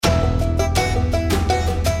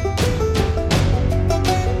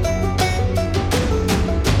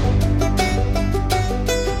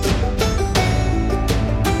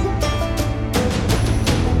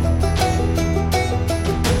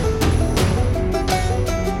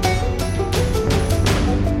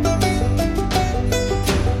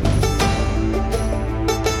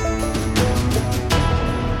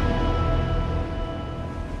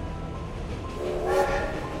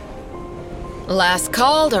Last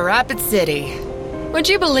call to Rapid City. Would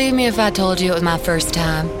you believe me if I told you it was my first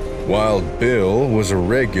time? Wild Bill was a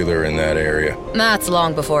regular in that area. That's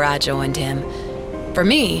long before I joined him. For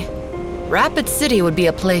me, Rapid City would be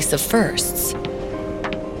a place of firsts.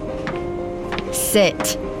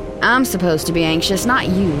 Sit. I'm supposed to be anxious, not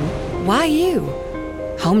you. Why you?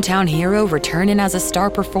 Hometown hero returning as a star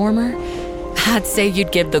performer? I'd say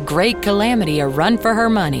you'd give the great Calamity a run for her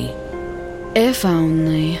money. If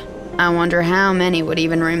only. I wonder how many would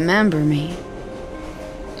even remember me.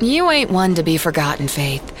 You ain't one to be forgotten,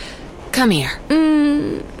 Faith. Come here.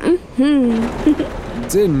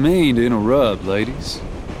 Didn't mean to interrupt, ladies.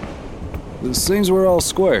 It seems we're all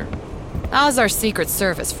square. How's our Secret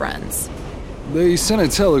Service friends? They sent a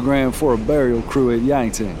telegram for a burial crew at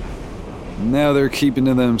Yankton. Now they're keeping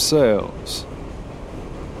to themselves.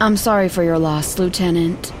 I'm sorry for your loss,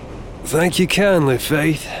 Lieutenant. Thank you kindly,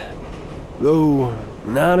 Faith. Though,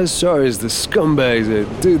 not as sorry as the scumbags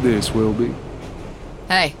that did this will be.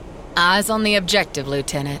 Hey, eyes on the objective,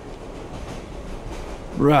 Lieutenant.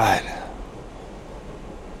 Right.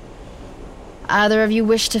 Either of you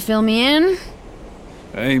wish to fill me in?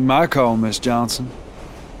 Ain't my call, Miss Johnson.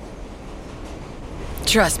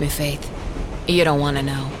 Trust me, Faith. You don't want to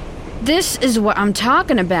know. This is what I'm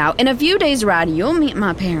talking about. In a few days' ride, you'll meet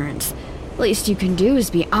my parents. Least you can do is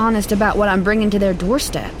be honest about what I'm bringing to their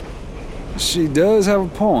doorstep. She does have a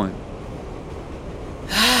point.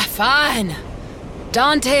 Fine.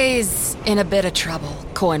 Dante's in a bit of trouble,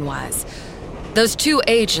 coin-wise. Those 2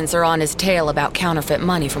 agents are on his tail about counterfeit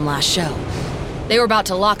money from last show. They were about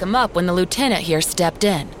to lock him up when the lieutenant here stepped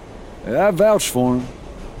in. I vouched for him.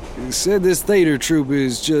 He said this theater troupe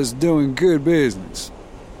is just doing good business.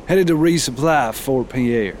 Headed to resupply Fort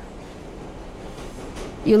Pierre.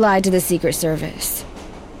 You lied to the Secret Service.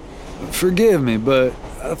 Forgive me, but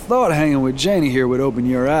I thought hanging with Janie here would open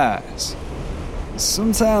your eyes.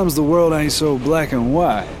 Sometimes the world ain't so black and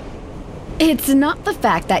white. It's not the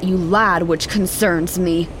fact that you lied which concerns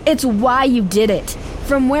me. It's why you did it.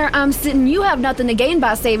 From where I'm sitting, you have nothing to gain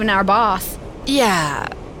by saving our boss. Yeah,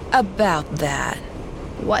 about that.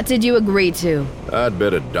 What did you agree to? I'd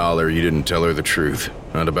bet $1 you didn't tell her the truth.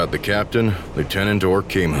 Not about the captain, lieutenant, or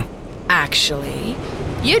Kima. Actually,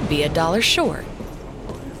 you'd be $1 short.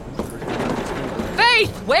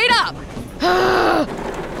 Faith, wait up!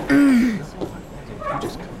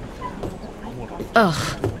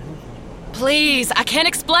 Ugh. Please, I can't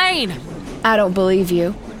explain. I don't believe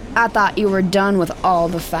you. I thought you were done with all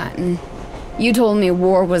the fighting. You told me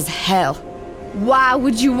war was hell. Why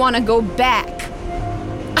would you want to go back?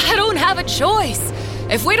 I don't have a choice.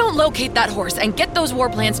 If we don't locate that horse and get those war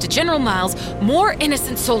plans to General Miles, more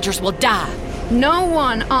innocent soldiers will die. No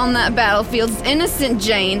one on that battlefield's innocent,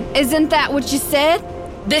 Jane. Isn't that what you said?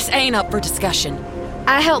 This ain't up for discussion.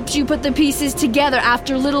 I helped you put the pieces together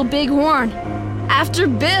after Little Bighorn. After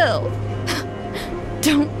Bill.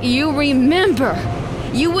 Don't you remember?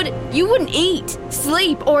 You wouldn't eat,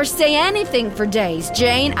 sleep, or say anything for days,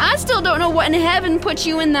 Jane. I still don't know what in heaven put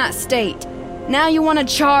you in that state. Now you want to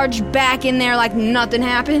charge back in there like nothing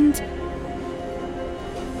happened?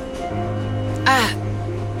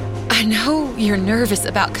 I know you're nervous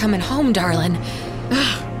about coming home, darling.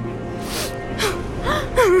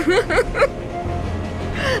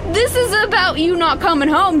 This is about you not coming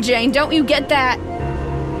home, Jane. Don't you get that?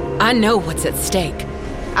 I know what's at stake.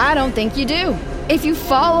 I don't think you do. If you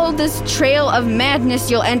follow this trail of madness,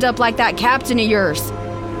 you'll end up like that captain of yours.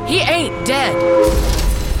 He ain't dead.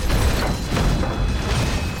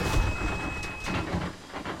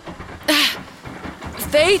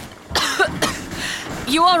 Faith?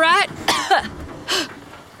 You all right?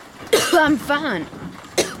 I'm fine.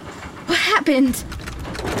 What happened?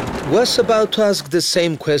 Was about to ask the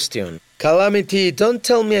same question. Calamity, don't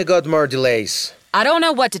tell me I got more delays. I don't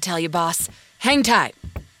know what to tell you, boss. Hang tight.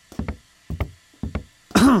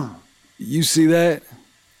 You see that?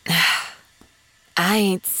 I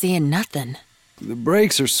ain't seeing nothing. The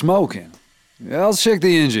brakes are smoking. I'll check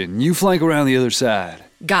the engine. You flank around the other side.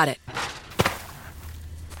 Got it.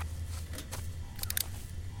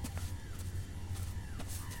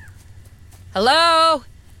 Hello?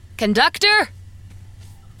 Conductor?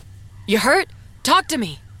 You hurt? Talk to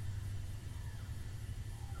me.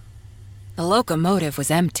 The locomotive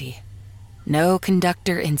was empty. No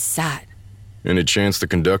conductor in sight. Any chance the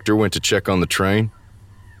conductor went to check on the train?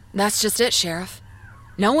 That's just it, Sheriff.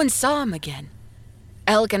 No one saw him again.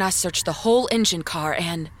 Elk and I searched the whole engine car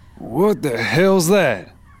and... What the hell's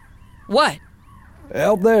that? What?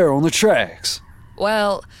 Out there on the tracks.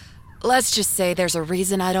 Well, let's just say there's a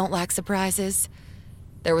reason I don't like surprises.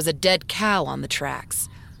 There was a dead cow on the tracks.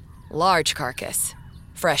 Large carcass.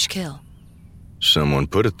 Fresh kill. Someone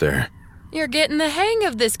put it there. You're getting the hang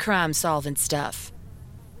of this crime-solving stuff.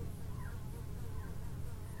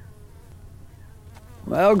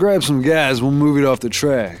 Well, I'll grab some guys, we'll move it off the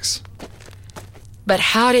tracks. But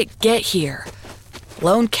how'd it get here?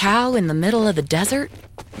 Lone cow in the middle of the desert?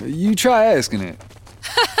 You try asking it.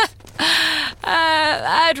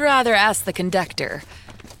 I'd rather ask the conductor.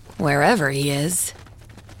 Wherever he is.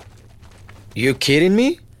 You kidding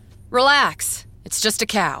me? Relax. It's just a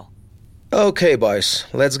cow. Okay, boys,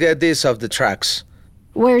 let's get this off the tracks.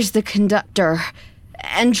 Where's the conductor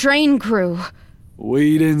and train crew?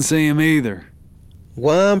 We didn't see him either.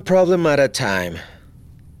 One problem at a time.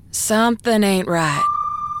 Something ain't right.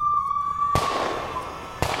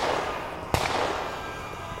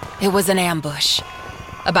 It was an ambush.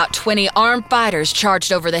 About 20 armed fighters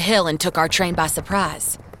charged over the hill and took our train by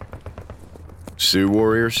surprise. Sioux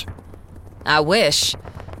warriors? I wish.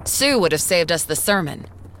 Sue would have saved us the sermon.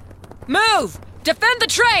 Move! Defend the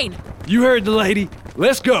train! You heard the lady.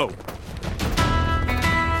 Let's go.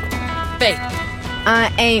 Faith,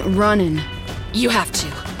 I ain't running. you have to.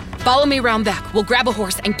 Follow me round back. We'll grab a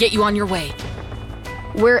horse and get you on your way.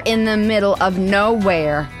 We're in the middle of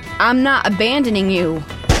nowhere. I'm not abandoning you.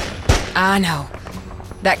 I know.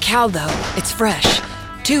 That cow, though, it's fresh.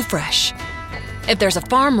 Too fresh. If there's a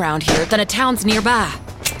farm round here, then a town's nearby.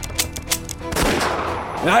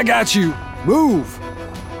 I got you. Move.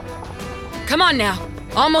 Come on now.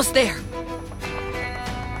 Almost there.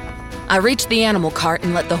 I reached the animal cart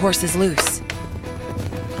and let the horses loose.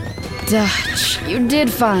 Dutch, you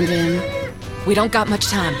did find him. We don't got much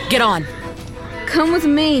time. Get on. Come with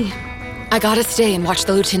me. I gotta stay and watch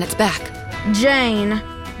the lieutenant's back. Jane.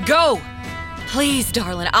 Go! Please,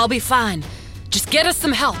 darling, I'll be fine. Just get us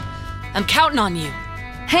some help. I'm counting on you.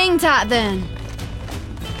 Hang tight then.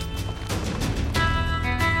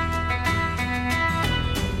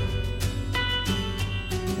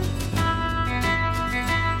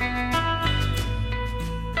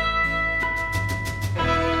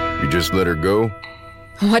 You just let her go?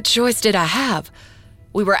 What choice did I have?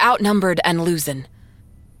 We were outnumbered and losing.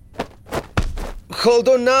 Hold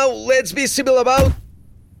on now, let's be civil about...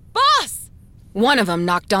 Boss! One of them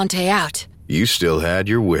knocked Dante out. You still had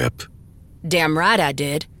your whip. Damn right I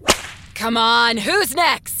did. Come on, who's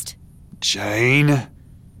next? Jane?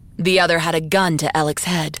 The other had a gun to Alec's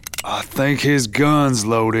head. I think his gun's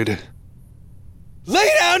loaded. Lay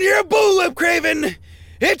down your bullwhip, Craven!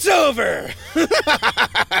 It's over!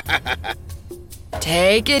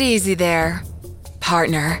 Take it easy there,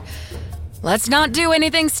 partner. Let's not do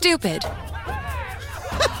anything stupid.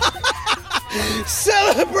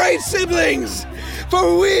 Celebrate, siblings!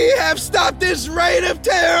 For we have stopped this reign of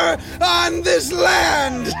terror on this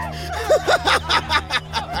land!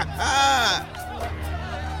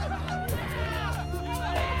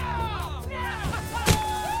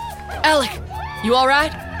 Alec, you all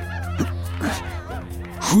right?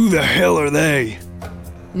 Who the hell are they?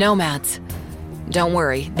 Nomads. Don't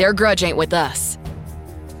worry, their grudge ain't with us.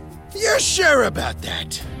 You're sure about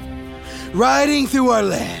that? Riding through our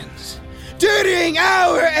lands, dirtying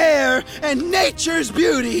our air and nature's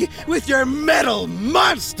beauty with your metal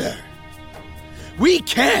monster! We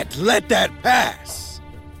can't let that pass!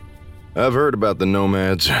 I've heard about the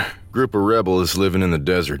Nomads. Group of rebels living in the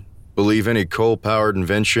desert. Believe any coal-powered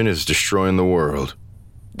invention is destroying the world.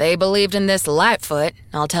 They believed in this Lightfoot,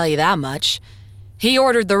 I'll tell you that much. He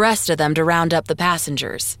ordered the rest of them to round up the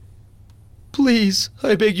passengers. Please,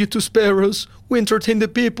 I beg you to spare us. We entertain the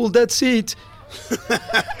people, that's it.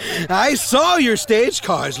 I saw your stage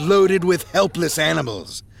cars loaded with helpless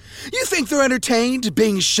animals. You think they're entertained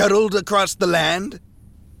being shuttled across the land?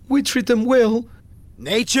 We treat them well.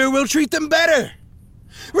 Nature will treat them better.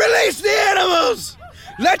 Release the animals!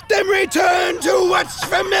 Let them return to what's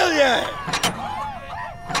familiar!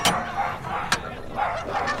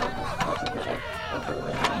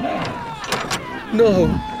 No,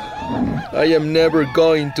 I am never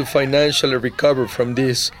going to financially recover from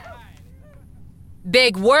this.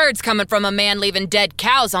 Big words coming from a man leaving dead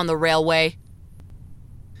cows on the railway.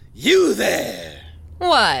 You there!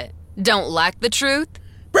 What? Don't like the truth?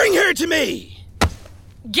 Bring her to me!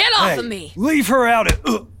 Get off of me! Leave her out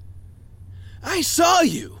of... I saw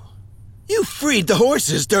you. You freed the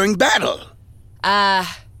horses during battle.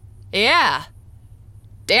 Yeah.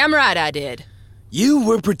 Damn right I did. You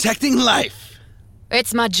were protecting life.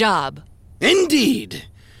 It's my job. Indeed.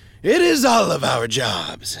 It is all of our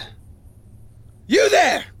jobs. You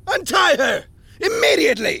there! Untie her!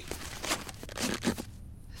 Immediately!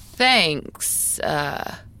 Thanks,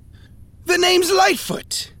 The name's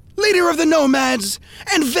Lightfoot, leader of the Nomads,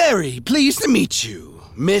 and very pleased to meet you,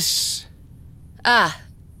 Miss...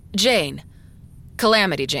 Jane.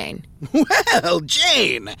 Calamity Jane. Well,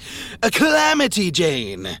 Jane! A Calamity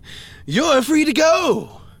Jane! You're free to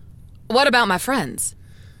go! What about my friends?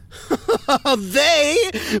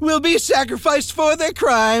 They will be sacrificed for their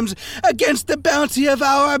crimes against the bounty of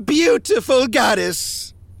our beautiful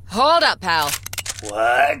goddess. Hold up, pal.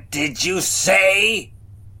 What did you say?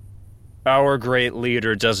 Our great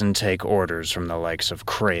leader doesn't take orders from the likes of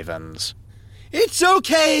cravens. It's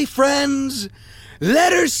okay, friends.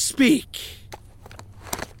 Let her speak.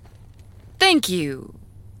 Thank you,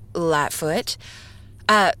 Lightfoot.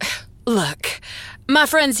 Look, my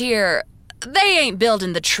friends here, they ain't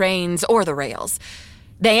building the trains or the rails.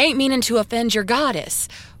 They ain't meaning to offend your goddess.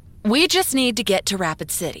 We just need to get to Rapid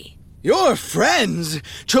City. Your friends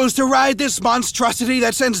chose to ride this monstrosity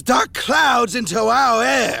that sends dark clouds into our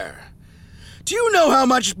air. Do you know how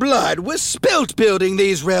much blood was spilt building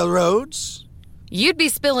these railroads? You'd be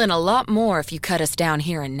spilling a lot more if you cut us down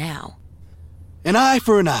here and now. An eye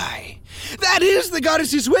for an eye. That is the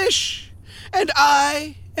goddess's wish. And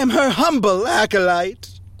I am her humble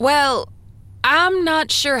acolyte. Well, I'm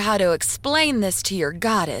not sure how to explain this to your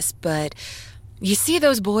goddess, but you see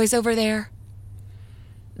those boys over there?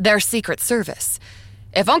 They're Secret Service.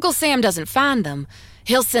 If Uncle Sam doesn't find them,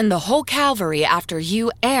 he'll send the whole cavalry after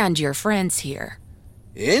you and your friends here.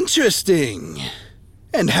 Interesting.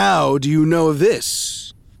 And how do you know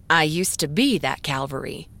this? I used to be that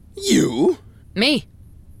cavalry. You? Me,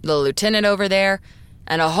 the lieutenant over there,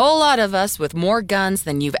 and a whole lot of us with more guns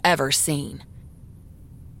than you've ever seen.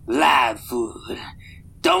 Lightfoot,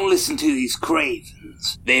 don't listen to these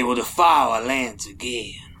cravens. They will defile our lands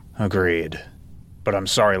again. Agreed. But I'm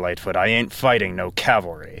sorry, Lightfoot, I ain't fighting no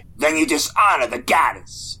cavalry. Then you dishonor the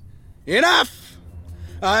goddess. Enough!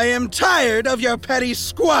 I am tired of your petty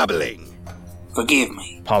squabbling. Forgive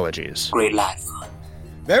me. Apologies. Great Lightfoot.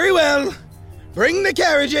 Very well. Bring the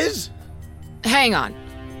carriages. Hang on.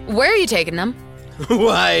 Where are you taking them?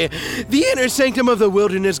 Why, the inner sanctum of the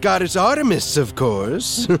wilderness goddess Artemis, of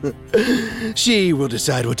course. She will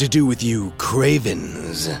decide what to do with you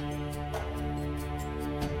cravens.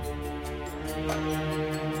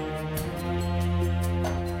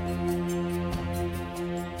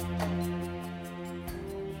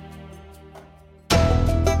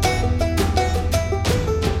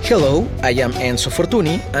 Hello, I am Enzo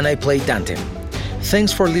Fortuni and I play Dante.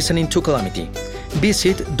 Thanks for listening to Calamity.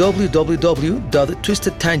 Visit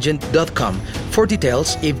www.twistedtangent.com for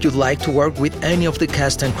details if you'd like to work with any of the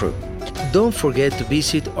cast and crew. Don't forget to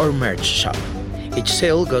visit our merch shop. Each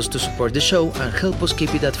sale goes to support the show and help us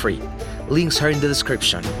keep it ad free. Links are in the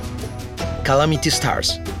description. Calamity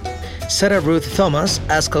stars: Sarah Ruth Thomas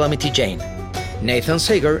as Calamity Jane, Nathan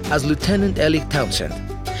Sager as Lieutenant Ellie Townsend,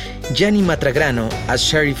 Jenny Matragrano as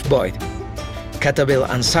Sheriff Boyd, Katabel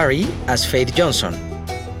Ansari as Faith Johnson,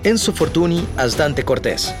 Enzo Fortuni as Dante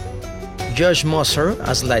Cortez, Josh Moser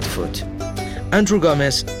as Lightfoot, Andrew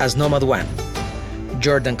Gomez as Nomad 1,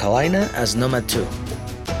 Jordan Kalina as Nomad 2.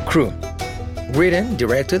 Crew: written,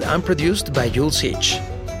 directed, and produced by Jules Hitch.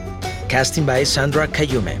 Casting by Sandra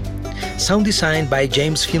Cayume. Sound design by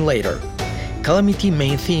James Finlater. Calamity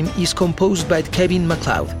main theme is composed by Kevin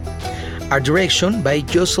MacLeod. Art direction by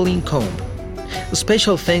Jocelyn Combe.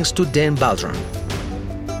 Special thanks to Dan Baldron.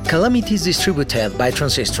 Calamity is distributed by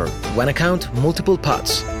Transistor. One account, multiple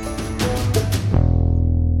pods.